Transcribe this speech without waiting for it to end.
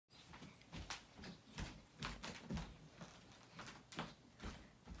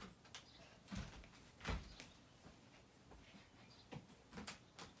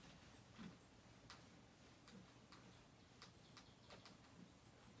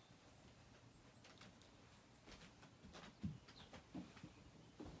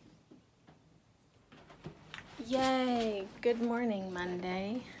Yay! Good morning,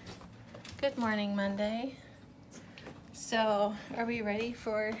 Monday. Good morning, Monday. So, are we ready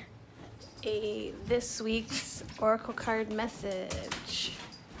for this week's Oracle card message?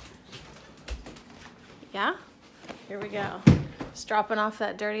 Yeah? Here we go. Just dropping off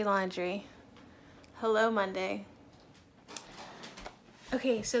that dirty laundry. Hello, Monday.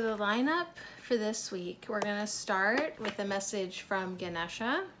 Okay, so the lineup for this week, we're gonna start with a message from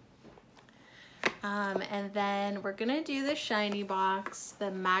Ganesha. And then we're gonna do the shiny box,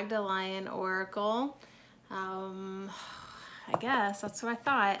 the Magdalene Oracle. I guess that's what I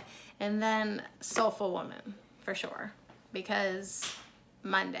thought. And then Soulful Woman for sure, because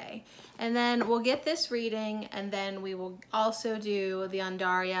Monday. And then we'll get this reading, and then we will also do the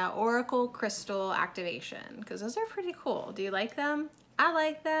Andaria Oracle Crystal Activation, because those are pretty cool. Do you like them? I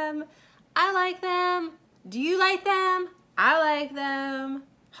like them. I like them. Do you like them? I like them.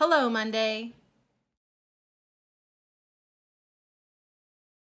 Hello, Monday.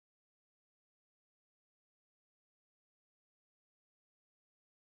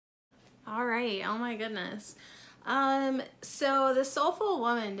 All right, oh my goodness. So the Soulful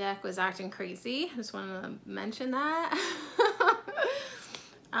Woman deck was acting crazy. Just wanted to mention that.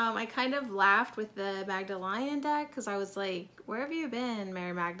 I kind of laughed with the Magdalene deck because I was like, where have you been,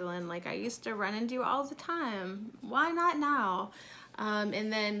 Mary Magdalene? Like, I used to run into you all the time. Why not now?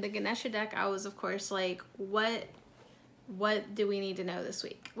 And then the Ganesha deck, I was of course like, what do we need to know this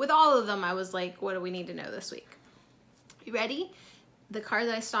week? With all of them, I was like, what do we need to know this week? You ready? The card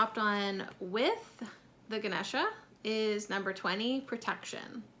that I stopped on with the Ganesha is number 20,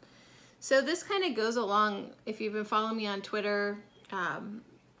 Protection. So this kind of goes along, if you've been following me on Twitter or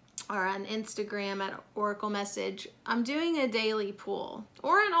on Instagram at Oracle Message, I'm doing a daily pool,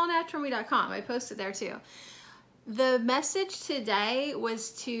 or on allnaturalme.com. I posted there too. The message today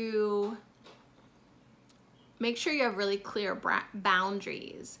was to make sure you have really clear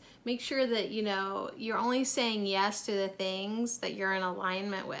boundaries. Make sure that, you know, you're only saying yes to the things that you're in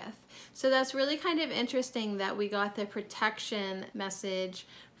alignment with. So that's really kind of interesting that we got the protection message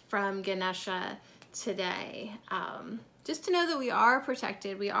from Ganesha today. Just to know that we are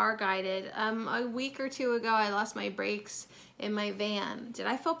protected, we are guided. A week or two ago, I lost my brakes in my van. Did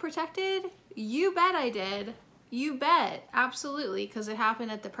I feel protected? You bet I did. You bet, absolutely, because it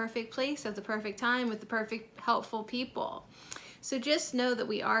happened at the perfect place, at the perfect time, with the perfect helpful people. So just know that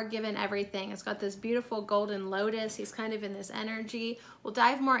we are given everything. It's got this beautiful golden lotus. He's kind of in this energy. We'll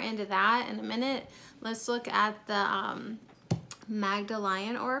dive more into that in a minute. Let's look at the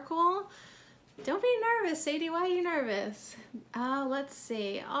Magdalene Oracle. Don't be nervous, Sadie. Why are you nervous? Let's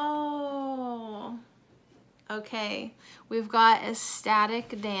see. Oh. Okay, we've got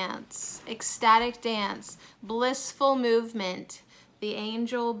ecstatic dance, blissful movement, the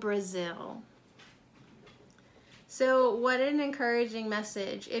angel Brazil. So what an encouraging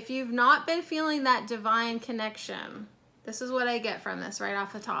message. If you've not been feeling that divine connection, this is what I get from this right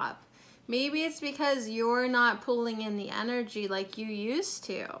off the top. Maybe it's because you're not pulling in the energy like you used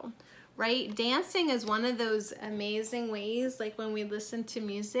to, right? Dancing is one of those amazing ways, like when we listen to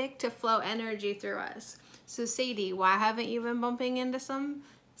music, to flow energy through us. So Sadie, why haven't you been bumping into some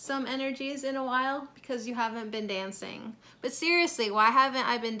energies in a while? Because you haven't been dancing. But seriously, why haven't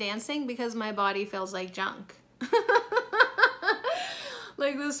I been dancing? Because my body feels like junk.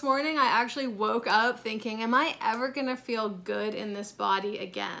 Like this morning, I actually woke up thinking, am I ever gonna feel good in this body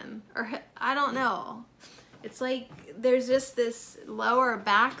again? Or I don't know. It's like there's just this lower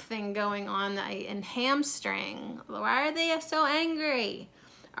back thing going on and hamstring. Why are they so angry?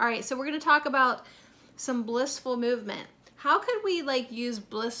 All right, so we're gonna talk about some blissful movement. How could we like use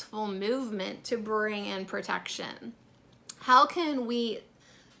blissful movement to bring in protection? How can we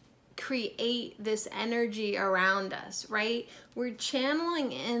create this energy around us, right? We're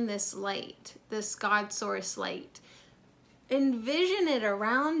channeling in this light, this God source light. Envision it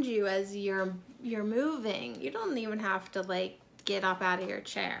around you as you're moving. You don't even have to like get up out of your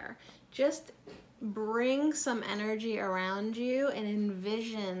chair. Just bring some energy around you and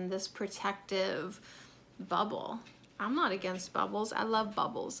envision this protective bubble. I'm not against bubbles. I love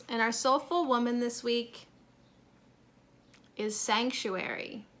bubbles. And our soulful woman this week is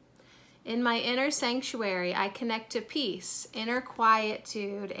sanctuary. In my inner sanctuary, I connect to peace, inner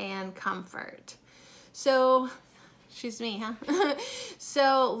quietude, and comfort. So, she's me, huh?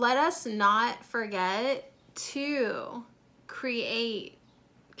 So let us not forget to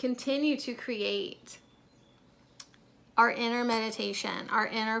continue to create our inner meditation, our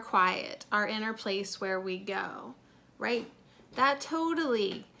inner quiet, our inner place where we go, right? That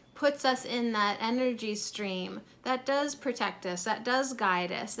totally puts us in that energy stream that does protect us, that does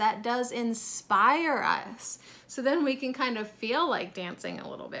guide us, that does inspire us. So then we can kind of feel like dancing a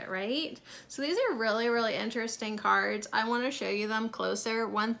little bit, right? So these are really, really interesting cards. I want to show you them closer.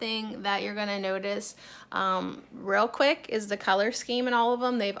 One thing that you're going to notice real quick is the color scheme in all of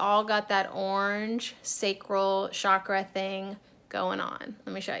them. They've all got that orange sacral chakra thing going on.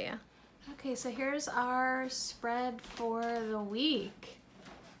 Let me show you. Okay, so here's our spread for the week.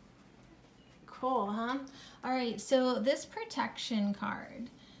 Cool, huh? All right, so this protection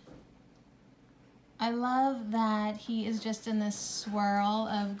card, I love that he is just in this swirl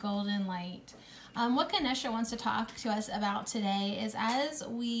of golden light. What Ganesha wants to talk to us about today is as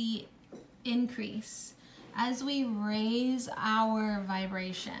we increase, as we raise our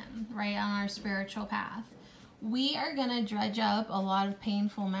vibration, right, on our spiritual path, we are going to dredge up a lot of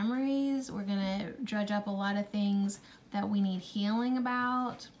painful memories. We're going to dredge up a lot of things that we need healing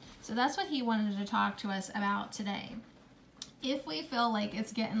about. So that's what he wanted to talk to us about today. If we feel like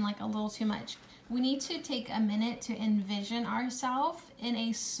it's getting like a little too much, we need to take a minute to envision ourselves in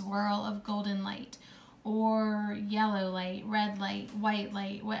a swirl of golden light or yellow light, red light, white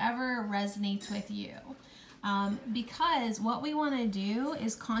light, whatever resonates with you. Because what we want to do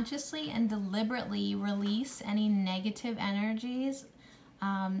is consciously and deliberately release any negative energies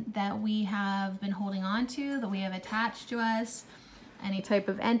that we have been holding on to, that we have attached to us, any type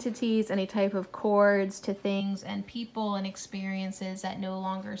of entities, any type of cords to things and people and experiences that no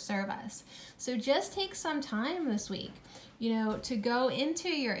longer serve us. So just take some time this week, you know, to go into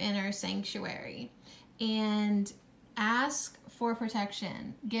your inner sanctuary and ask for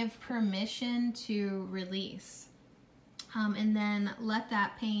protection, give permission to release, and then let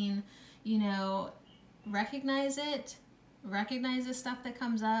that pain, you know, recognize it, recognize the stuff that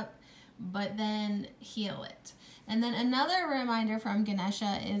comes up, but then heal it. And then another reminder from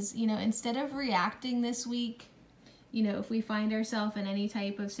Ganesha is, you know, instead of reacting this week, you know, if we find ourselves in any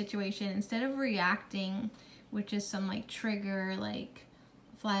type of situation, instead of reacting, which is some like trigger, like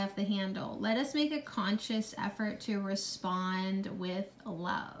fly off the handle, let us make a conscious effort to respond with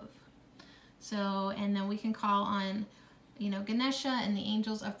love. So, and then we can call on, you know, Ganesha and the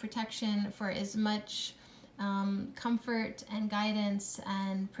angels of protection for as much comfort and guidance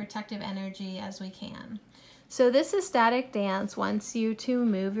and protective energy as we can. So this ecstatic dance wants you to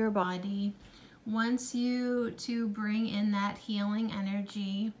move your body, wants you to bring in that healing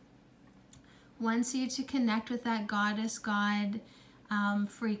energy, wants you to connect with that goddess God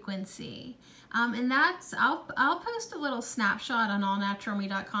frequency. And that's, I'll post a little snapshot on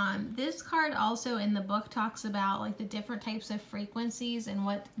allnaturalme.com. This card also in the book talks about like the different types of frequencies and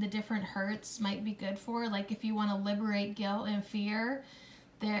what the different hertz might be good for. Like if you want to liberate guilt and fear,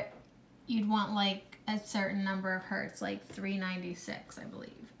 that you'd want like a certain number of hertz, like 396, I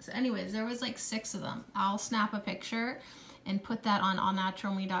believe. So anyways, there was like 6 of them. I'll snap a picture and put that on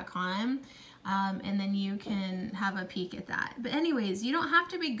allnaturalme.com. And then you can have a peek at that. But anyways, you don't have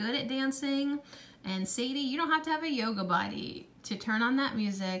to be good at dancing. And Sadie, you don't have to have a yoga body to turn on that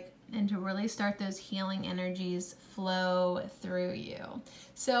music and to really start those healing energies flow through you.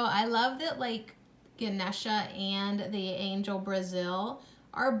 So I love that like Ganesha and the angel Brazil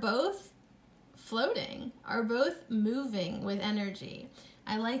are both floating, are both moving with energy.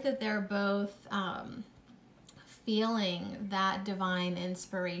 I like that they're both feeling that divine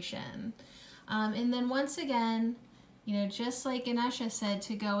inspiration. And then once again, you know, just like Ganesha said,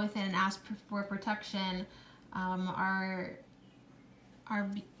 to go within and ask for protection, our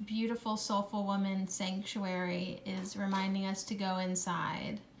beautiful soulful woman sanctuary is reminding us to go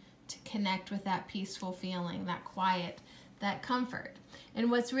inside, to connect with that peaceful feeling, that quiet, that comfort. And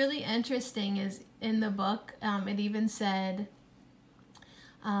what's really interesting is in the book, it even said,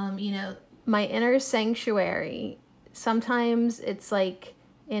 you know, my inner sanctuary, sometimes it's like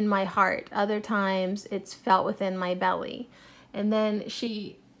in my heart, other times it's felt within my belly. And then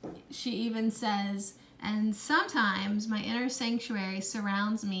she even says, and sometimes my inner sanctuary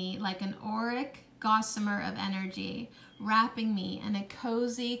surrounds me like an auric gossamer of energy, wrapping me in a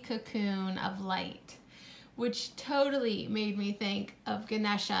cozy cocoon of light, which totally made me think of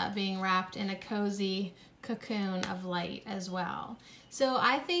Ganesha being wrapped in a cozy cocoon of light as well. So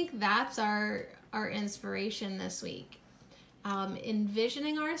I think that's our inspiration this week.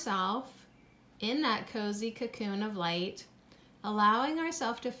 Envisioning ourselves in that cozy cocoon of light, allowing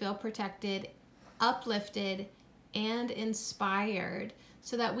ourselves to feel protected, uplifted, and inspired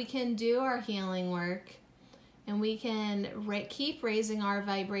so that we can do our healing work and we can keep raising our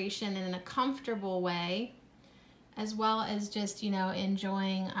vibration in a comfortable way, as well as just, you know,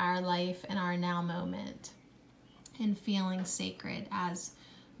 enjoying our life and our now moment and feeling sacred as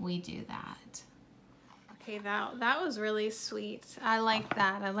we do that. Okay, that was really sweet. I like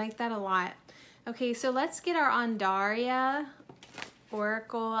that. I like that a lot. Okay, so let's get our Andaria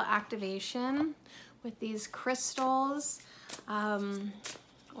Oracle activation with these crystals.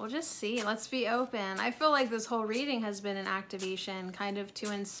 We'll just see. Let's be open. I feel like this whole reading has been an activation, kind of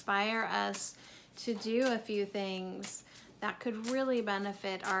to inspire us to do a few things that could really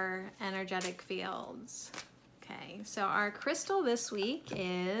benefit our energetic fields. Okay, so our crystal this week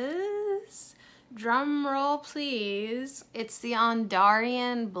is, drum roll please, it's the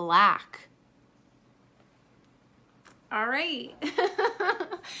Andarian Black. All right.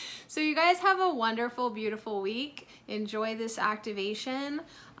 So you guys have a wonderful, beautiful week. Enjoy this activation.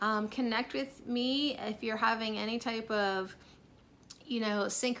 Connect with me if you're having any type of,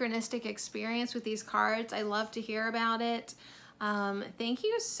 synchronistic experience with these cards. I love to hear about it. Thank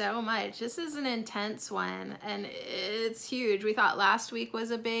you so much. This is an intense one and it's huge. We thought last week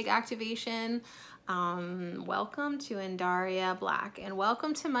was a big activation. Welcome to Andaria Black, and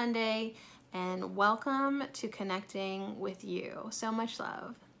welcome to Monday, and welcome to connecting with you. So much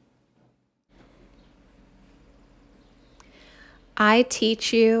love. I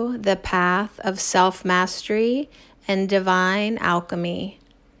teach you the path of self-mastery and divine alchemy.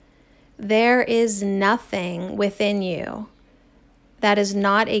 There is nothing within you that is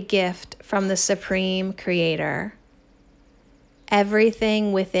not a gift from the Supreme Creator.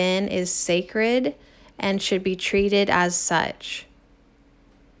 Everything within is sacred and should be treated as such.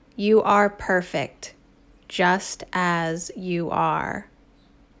 You are perfect, just as you are.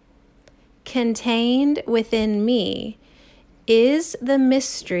 Contained within me is the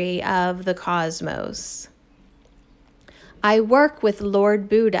mystery of the cosmos. I work with Lord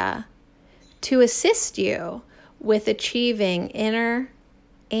Buddha to assist you with achieving inner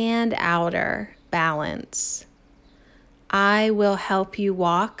and outer balance. I will help you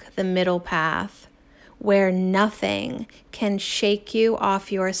walk the middle path where nothing can shake you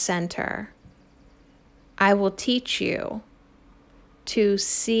off your center. I will teach you to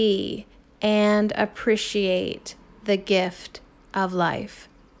see and appreciate the gift of life.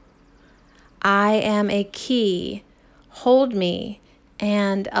 I am a key. Hold me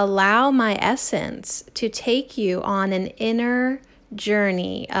and allow my essence to take you on an inner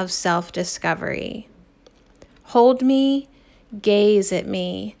journey of self-discovery. Hold me, gaze at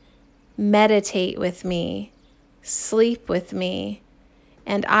me, meditate with me, sleep with me,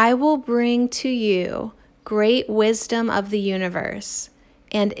 and I will bring to you great wisdom of the universe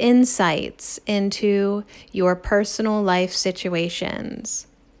and insights into your personal life situations.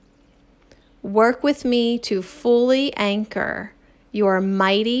 Work with me to fully anchor your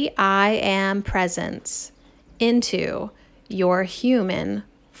mighty I Am presence into your human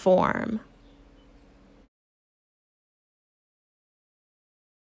form.